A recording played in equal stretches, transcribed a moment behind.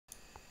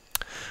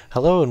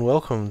Hello and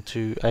welcome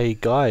to a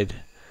guide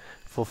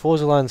for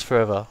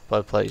ForgedAlliance.exe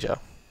by Plasia.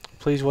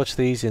 Please watch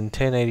these in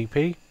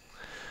 1080p.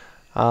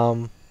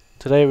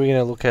 Today we're going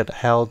to look at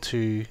how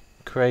to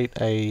create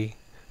a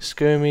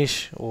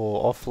skirmish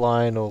or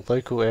offline or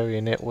local area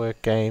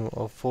network game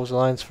of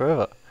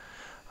ForgedAlliance.exe.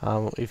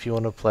 If you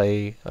want to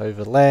play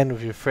over LAN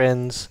with your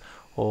friends,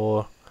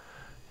 or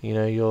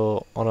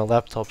you're on a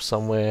laptop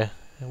somewhere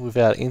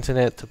without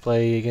internet to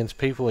play against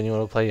people and you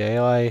want to play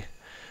AI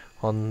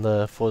on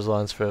the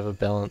ForgedAlliance.exe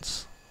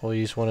balance, or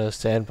you just want to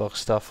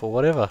sandbox stuff or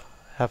whatever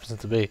happens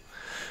to be.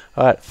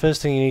 Alright,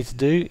 first thing you need to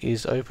do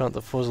is open up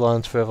the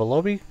ForgedAlliance.exe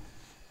lobby.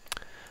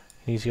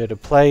 You need to go to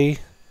play,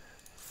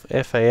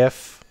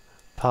 FAF,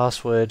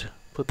 password,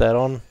 put that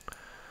on.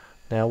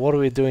 Now what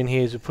we're doing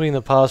here is we're putting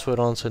the password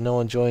on so no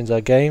one joins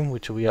our game,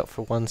 which will be up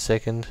for 1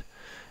 second.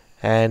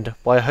 And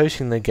by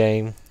hosting the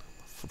game,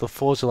 the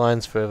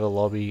ForgedAlliance.exe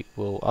lobby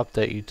will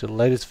update you to the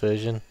latest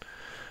version,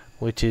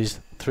 which is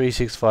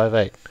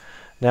 3658.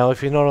 Now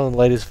if you're not on the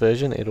latest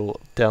version, it'll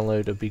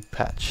download a big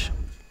patch.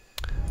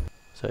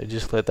 So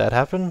just let that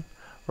happen.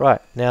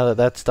 Right, now that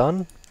that's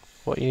done,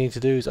 what you need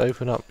to do is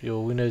open up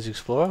your Windows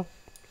Explorer,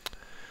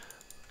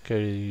 go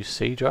to your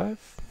C drive,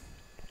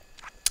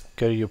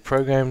 go to your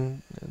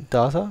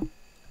ProgramData.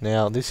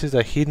 Now this is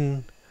a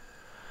hidden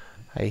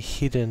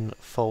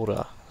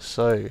folder,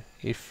 so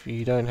if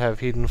you don't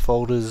have hidden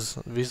folders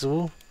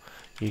visible,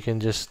 you can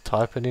just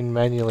type it in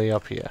manually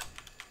up here,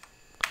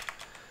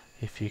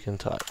 if you can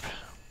type.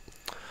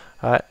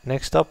 Alright,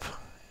 next up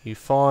you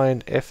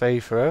find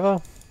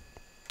FAForever,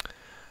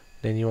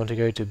 then you want to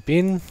go to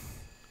bin.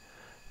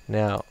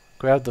 Now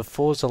grab the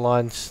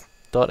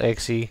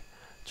ForgedAlliance.exe,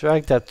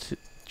 drag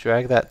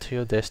that to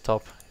your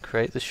desktop,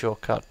 create the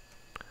shortcut,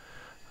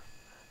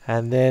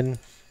 and then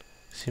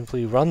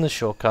simply run the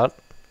shortcut.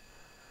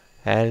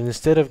 And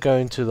instead of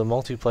going to the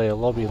multiplayer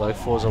lobby like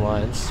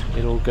ForgedAlliance,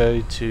 it'll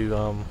go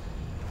to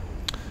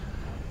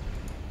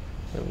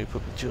let me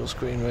put the dual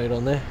screen mode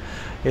on there.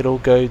 It'll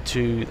go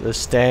to the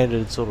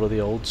standard, sort of the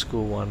old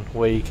school one,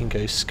 where you can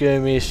go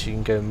skirmish, you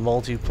can go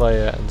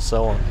multiplayer, and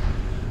so on.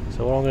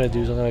 So what I'm going to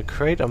do is I'm going to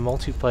create a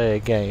multiplayer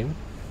game,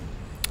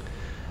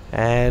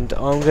 and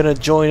I'm going to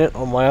join it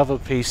on my other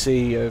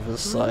PC over the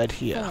side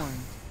here.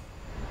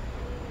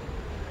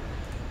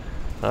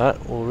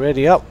 Alright, we're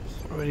ready up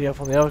on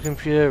the other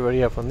computer,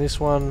 ready up on this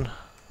one.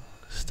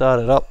 Start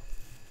it up.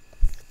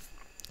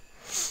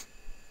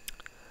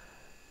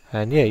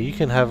 And yeah, you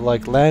can have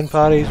like LAN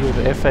parties with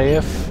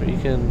FAF.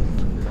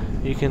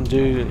 You can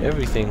do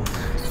everything.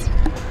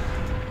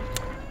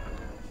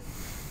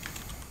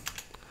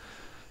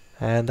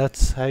 And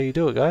that's how you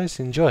do it, guys.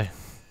 Enjoy.